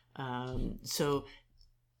manner. So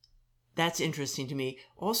that's interesting to me.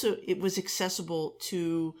 Also, it was accessible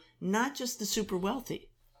to not just the super wealthy,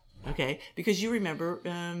 okay? Because you remember,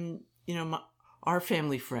 our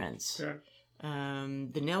family friends,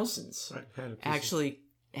 the Nelsons, actually,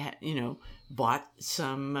 bought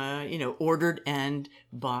some, ordered and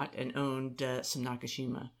bought and owned some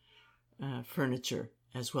Nakashima furniture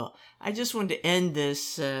as well. I just wanted to end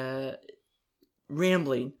this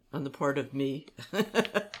rambling on the part of me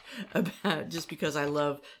about just because I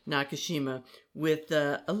love Nakashima with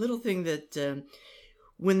a little thing that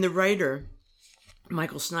when the writer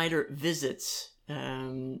Michael Snyder visits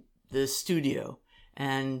the studio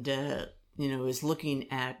and is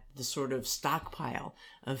looking at the sort of stockpile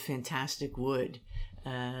of fantastic wood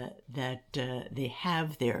that they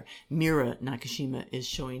have there. Mira Nakashima is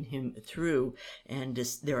showing him through, and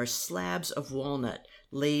there are slabs of walnut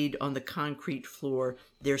laid on the concrete floor,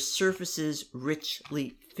 their surfaces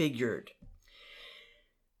richly figured.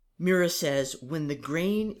 Mira says, when the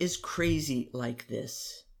grain is crazy like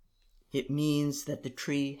this, it means that the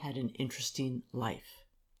tree had an interesting life.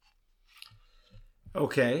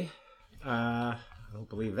 Okay. I don't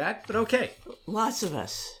believe that, but okay. Lots of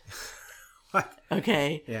us. What?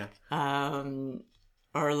 Okay. Yeah.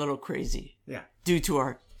 Are a little crazy. Yeah. Due to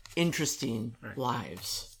our interesting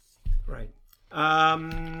lives. Right.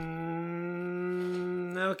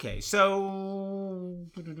 Okay. So.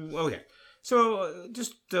 Okay. So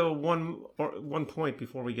just one point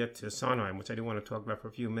before we get to Sondheim, which I do want to talk about for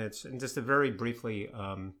a few minutes, and just very briefly,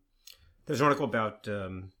 there's an article about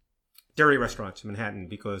dairy restaurants in Manhattan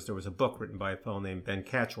because there was a book written by a fellow named Ben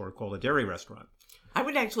Catchor called A Dairy Restaurant. I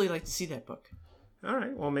would actually like to see that book. All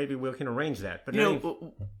right. Well, maybe we can arrange that. But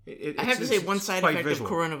I have to say, one side effect of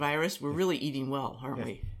coronavirus, we're really eating well, aren't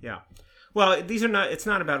we? Yeah. Well, these are not. It's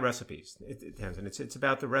not about recipes, Tamsin. It's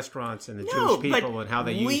about the restaurants and the Jewish people and how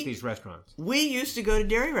they use these restaurants. We used to go to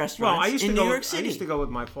dairy restaurants in New York City. I used to go with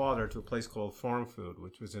my father to a place called Farm Food,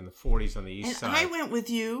 which was in the 40s on the east side. And I went with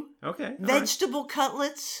you. Okay. Vegetable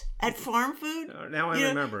cutlets at Farm Food. Now I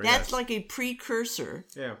remember. That's like a precursor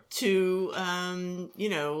to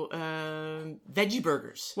veggie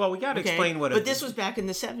burgers. Well, we got to explain what. But this was back in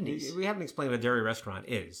the 70s. We haven't explained what a dairy restaurant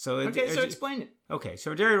is. So explain it. Okay,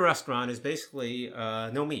 so a dairy restaurant is basically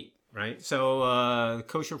no meat, right? So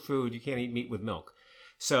kosher food, you can't eat meat with milk.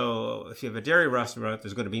 So if you have a dairy restaurant,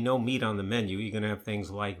 there's going to be no meat on the menu. You're going to have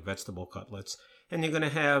things like vegetable cutlets. And you're going to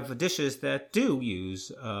have dishes that do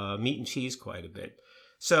use meat and cheese quite a bit.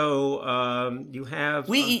 So you have...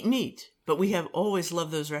 We eat meat, but we have always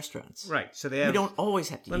loved those restaurants. Right. So they have... We don't always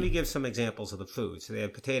have to eat. Let me give some examples of the food. So they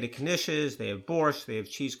have potato knishes, they have borscht, they have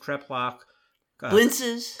cheese kreplach,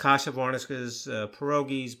 blintzes, kasha varniskas,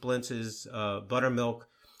 pierogies, blintzes, buttermilk,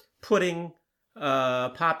 pudding,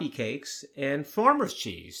 poppy cakes, and farmer's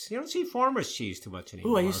cheese. You don't see farmer's cheese too much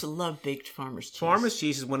anymore. Oh, I used to love baked farmer's cheese. Farmer's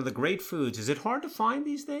cheese is one of the great foods. Is it hard to find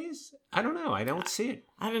these days? I don't know. I don't see it.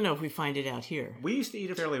 I don't know if we find it out here. We used to eat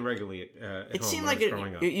it fairly regularly at home. It seemed like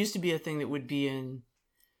it used to be a thing that would be in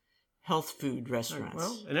health food restaurants.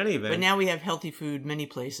 Well, in any event. But now we have healthy food many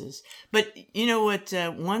places. But you know what?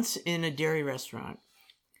 Once in a dairy restaurant,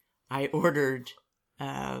 I ordered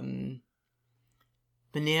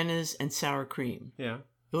bananas and sour cream. Yeah.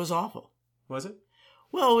 It was awful. Was it?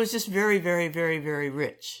 Well, it was just very, very, very, very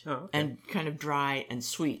rich. Oh, okay. And kind of dry and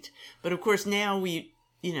sweet. But of course now we,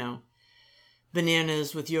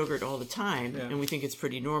 bananas with yogurt all the time, and we think it's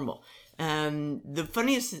pretty normal. The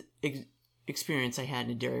funniest experience I had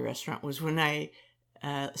in a dairy restaurant was when I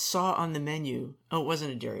saw on the menu. Oh, it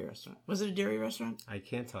wasn't a dairy restaurant. Was it a dairy restaurant? I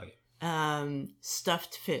can't tell you.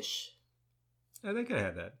 Stuffed fish. I think I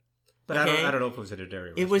had that. But okay. I don't know if it was at a dairy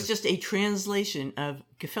restaurant. It was just a translation of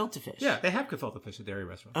gefilte fish. Yeah, they have gefilte fish at dairy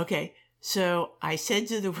restaurants. Okay. So I said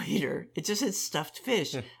to the waiter, it just said stuffed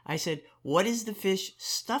fish. I said, what is the fish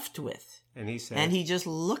stuffed with? And he said... And he just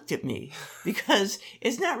looked at me because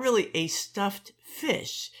it's not really a stuffed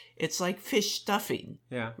fish. It's like fish stuffing.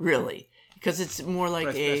 Yeah. Really. Because it's more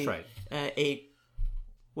like that's right.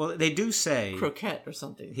 Well, they do say... croquette or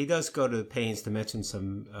something. He does go to the pains to mention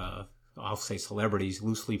some, I'll say celebrities,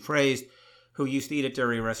 loosely phrased, who used to eat at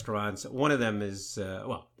dairy restaurants. One of them is,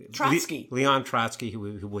 Trotsky. Leon Trotsky,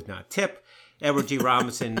 who would not tip. Edward G.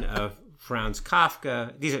 Robinson, Franz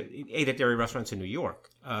Kafka. These ate at dairy restaurants in New York.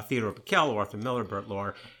 Theodore Bickel, Arthur Miller, Bert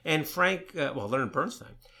Lahr, and Leonard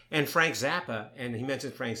Bernstein. And Frank Zappa, and he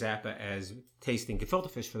mentioned Frank Zappa as tasting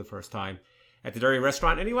gefilte fish for the first time at the dairy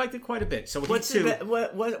restaurant, and he liked it quite a bit. So what's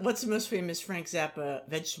the most famous Frank Zappa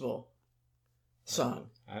vegetable song?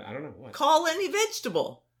 I don't know. What? Call any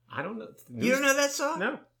vegetable. I don't know. You don't know that song?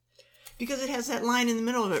 No. Because it has that line in the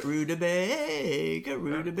middle of it, rutabaga,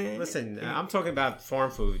 rutabaga. Listen, I'm talking about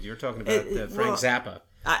farm food. You're talking about Frank Zappa.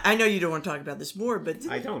 I know you don't want to talk about this more, but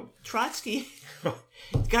I don't. Trotsky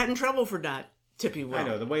got in trouble for not tipping well. I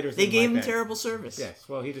know, the waiters They gave him terrible service. Yes,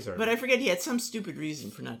 well, he deserved it. But I forget, he had some stupid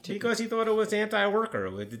reason for not tipping. Because he thought it was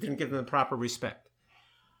anti-worker. It didn't give them the proper respect.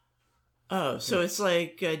 Oh, so it's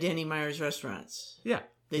like Danny Meyer's restaurants. Yeah.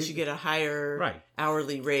 They should get a higher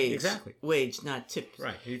hourly wage, not tips.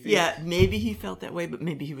 Right. Yeah, maybe he felt that way, but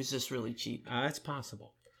maybe he was just really cheap. It's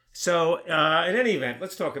possible. So, in any event,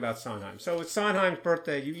 let's talk about Sondheim. So, it's Sondheim's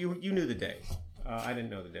birthday. You knew the day. I didn't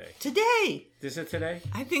know the day. Today. Is it today?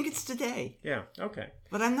 I think it's today. Yeah, okay.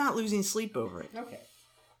 But I'm not losing sleep over it. Okay.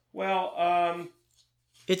 Well,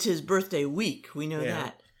 it's his birthday week. We know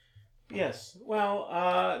that. Yes. Well,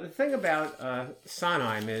 the thing about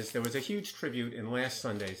Sondheim is there was a huge tribute in last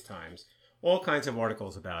Sunday's Times. All kinds of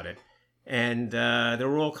articles about it. And there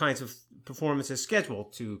were all kinds of performances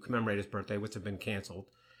scheduled to commemorate his birthday, which have been canceled,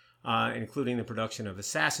 including the production of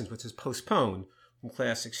Assassins, which is postponed from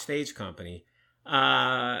Classic Stage Company,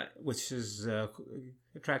 which is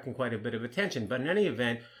attracting quite a bit of attention. But in any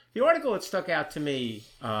event, the article that stuck out to me,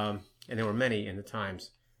 and there were many in the Times,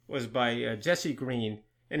 was by Jesse Green.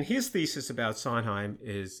 And his thesis about Sondheim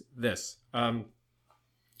is this.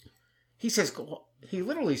 He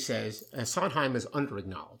literally says Sondheim is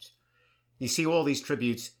under-acknowledged. You see all these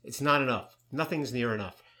tributes, it's not enough. Nothing's near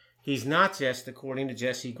enough. He's not just, according to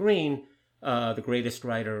Jesse Green, the greatest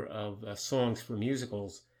writer of songs for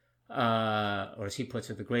musicals, or as he puts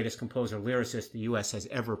it, the greatest composer-lyricist the U.S. has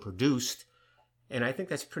ever produced. And I think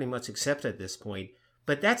that's pretty much accepted at this point.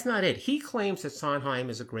 But that's not it. He claims that Sondheim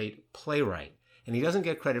is a great playwright. and he doesn't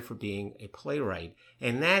get credit for being a playwright.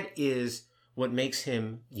 And that is what makes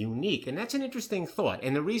him unique. And that's an interesting thought.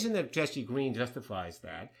 And the reason that Jesse Green justifies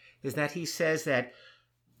that is that he says that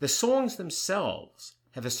the songs themselves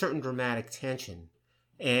have a certain dramatic tension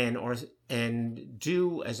and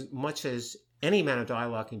do as much as any amount of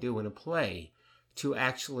dialogue can do in a play to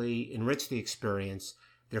actually enrich the experience.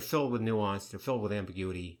 They're filled with nuance. They're filled with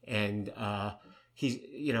ambiguity. And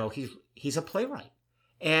he's a playwright.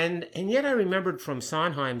 And yet I remembered from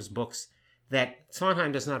Sondheim's books that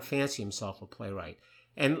Sondheim does not fancy himself a playwright.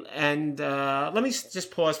 And let me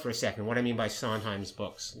just pause for a second. What I mean by Sondheim's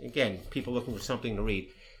books. Again, people looking for something to read.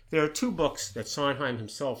 There are two books that Sondheim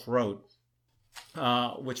himself wrote,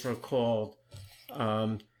 which are called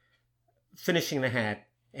Finishing the Hat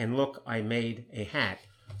and Look, I Made a Hat,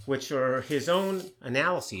 which are his own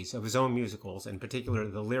analyses of his own musicals, in particular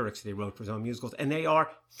the lyrics that he wrote for his own musicals. And they are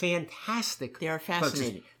fantastic. They are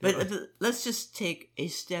fascinating. But let's just take a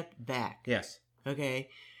step back. Yes. Okay?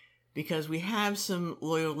 Because we have some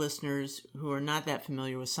loyal listeners who are not that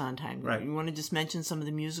familiar with Sondheim. Right. You want to just mention some of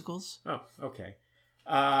the musicals? Oh, okay.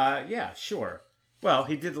 Yeah, sure. Well,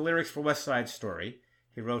 he did the lyrics for West Side Story.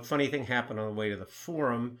 He wrote Funny Thing Happened on the Way to the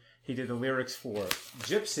Forum. He did the lyrics for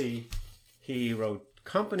Gypsy. He wrote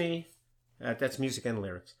Company. That's music and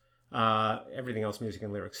lyrics. Everything else, music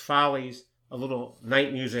and lyrics. Follies. A little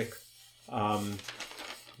night music. I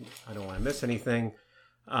don't want to miss anything.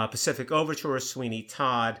 Pacific Overture, Sweeney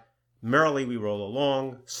Todd. Merrily We Roll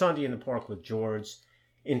Along. Sunday in the Park with George.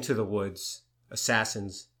 Into the Woods.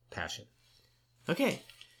 Assassins. Passion. Okay.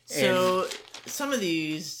 So some of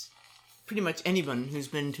these, pretty much anyone who's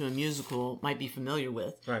been to a musical might be familiar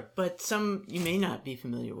with. Right. But some you may not be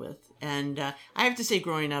familiar with. And I have to say,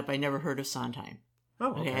 growing up, I never heard of Sondheim.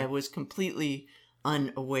 Oh, okay. I was completely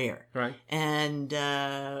unaware. Right. And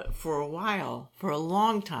for a while, for a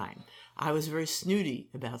long time, I was very snooty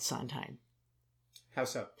about Sondheim. How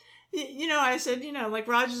so? I said, like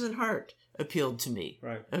Rodgers and Hart appealed to me.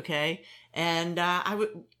 Right. Okay. And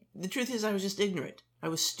the truth is I was just ignorant. I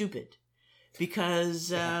was stupid.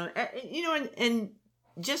 Because, and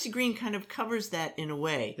Jesse Green kind of covers that in a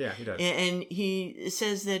way. Yeah, he does. And he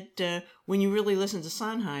says that when you really listen to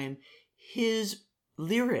Sondheim, his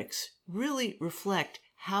lyrics really reflect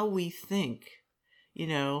how we think,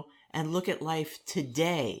 and look at life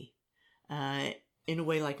today in a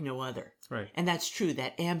way like no other. Right. And that's true,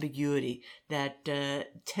 that ambiguity, that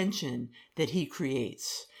tension that he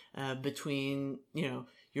creates between,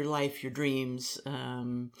 your life, your dreams,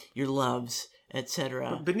 your loves,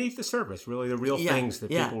 etc. Beneath the surface, really, the real things that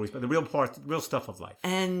people respect, the real stuff of life.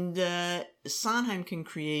 And Sondheim can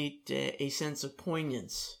create a sense of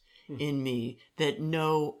poignance in me that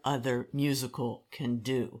no other musical can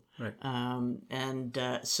do. Right.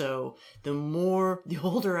 So the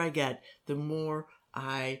older I get, the more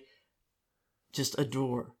I just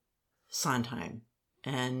adore Sondheim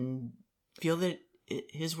and feel that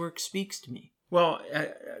his work speaks to me. Well,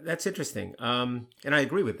 that's interesting, and I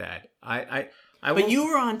agree with that. But you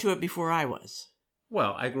were onto it before I was.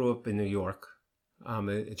 Well, I grew up in New York. I'm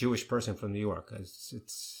a Jewish person from New York.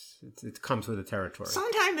 It comes with the territory.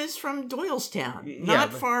 Sondheim is from Doylestown,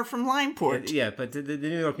 not far from Limeport. Yeah, but the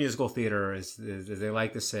New York Musical Theater is, as they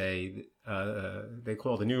like to say, they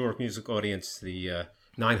call the New York music audience the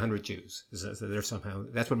 900 Jews. So they're somehow,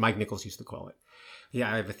 that's what Mike Nichols used to call it. Yeah,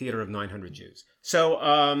 I have a theater of 900 Jews. So,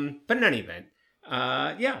 but in any event,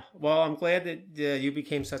 well, I'm glad that you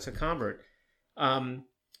became such a convert. And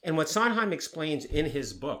what Sondheim explains in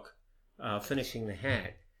his book, Finishing the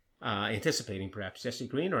Hat, anticipating perhaps Jesse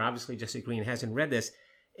Green, or obviously Jesse Green hasn't read this,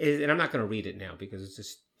 and I'm not going to read it now because it's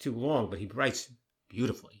just too long, but he writes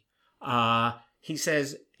beautifully. He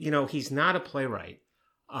says, he's not a playwright,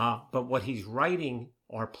 but what he's writing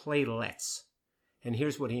are playlets. And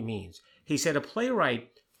here's what he means. He said a playwright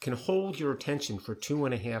can hold your attention for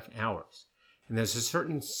 2.5 hours. And there's a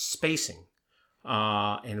certain spacing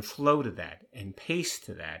and flow to that, and pace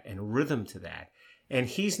to that, and rhythm to that. And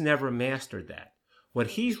he's never mastered that. What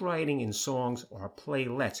he's writing in songs are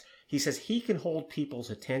playlets. He says he can hold people's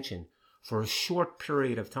attention for a short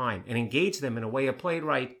period of time and engage them in a way a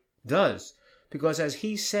playwright does. Because as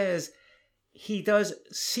he says, he does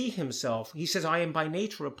see himself. He says, I am by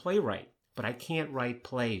nature a playwright, but I can't write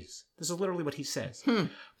plays. This is literally what he says.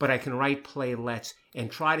 But I can write playlets and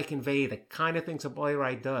try to convey the kind of things a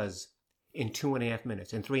playwright does in 2.5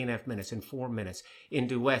 minutes, in 3.5 minutes, in 4 minutes, in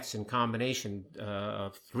duets, in combination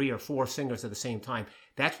of 3 or 4 singers at the same time.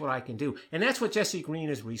 That's what I can do. And that's what Jesse Green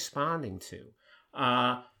is responding to.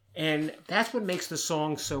 And that's what makes the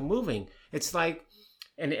song so moving. It's like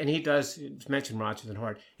and he does mention Rodgers and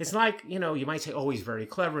Hart. It's like, you might say, oh, he's very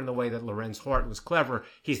clever in the way that Lorenz Hart was clever.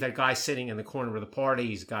 He's that guy sitting in the corner of the party.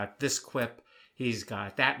 He's got this quip. He's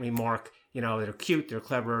got that remark. They're cute, they're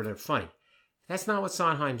clever, they're funny. That's not what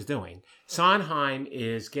Sondheim's doing. Sondheim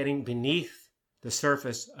is getting beneath the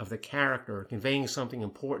surface of the character, conveying something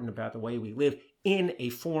important about the way we live in a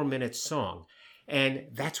 4-minute song. And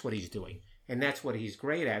that's what he's doing. And that's what he's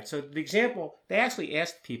great at. So the example, they actually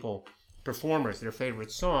asked people, performers, their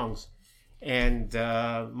favorite songs. And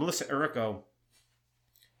Melissa Errico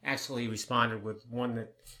actually responded with one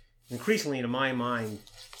that increasingly, to my mind,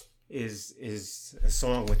 is a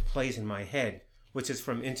song which plays in my head, which is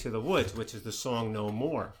from Into the Woods, which is the song No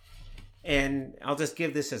More. And I'll just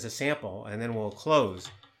give this as a sample, and then we'll close.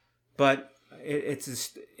 But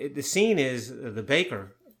the scene is the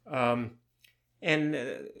baker, and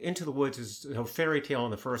Into the Woods is a fairy tale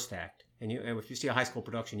in the first act. And if you see a high school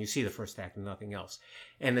production, you see the first act and nothing else.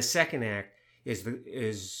 And the second act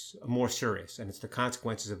is more serious, and it's the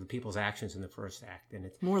consequences of the people's actions in the first act. And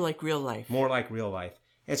it's more like real life. More like real life.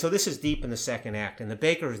 And so this is deep in the second act. And the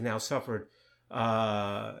baker has now suffered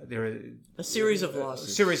a series of losses.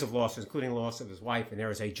 A series of losses, including loss of his wife. And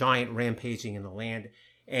there is a giant rampaging in the land.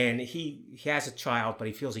 And he has a child, but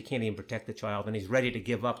he feels he can't even protect the child. And he's ready to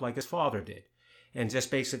give up like his father did. And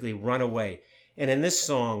just basically run away. And in this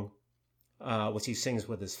song, which he sings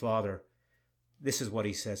with his father, this is what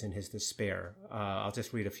he says in his despair. I'll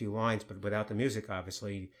just read a few lines, but without the music,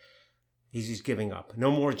 obviously. He's giving up.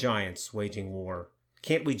 No more giants waging war.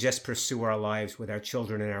 Can't we just pursue our lives with our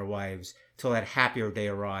children and our wives till that happier day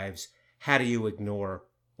arrives? How do you ignore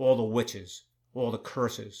all the witches, all the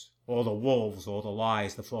curses, all the wolves, all the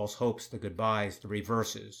lies, the false hopes, the goodbyes, the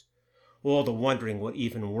reverses, all the wondering what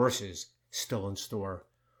even worse is still in store?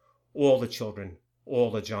 All the children, all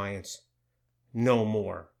the giants, no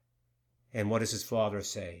more. And what does his father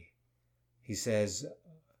say? He says,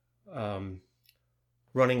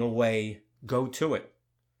 running away, go to it.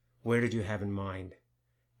 Where did you have in mind?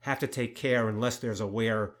 Have to take care unless there's a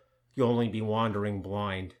where, you'll only be wandering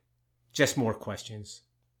blind. Just more questions,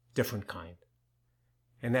 different kind.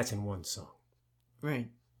 And that's in one song. Right.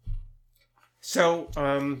 So,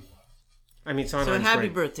 Sondheim's So happy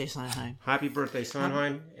great. Birthday, Sondheim. Happy birthday,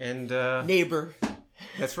 Sondheim. And neighbor.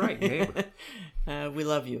 That's right, neighbor. We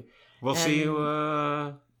love you. We'll see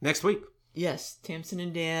you next week. Yes, Tamsin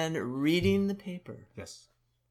and Dan reading the paper. Yes.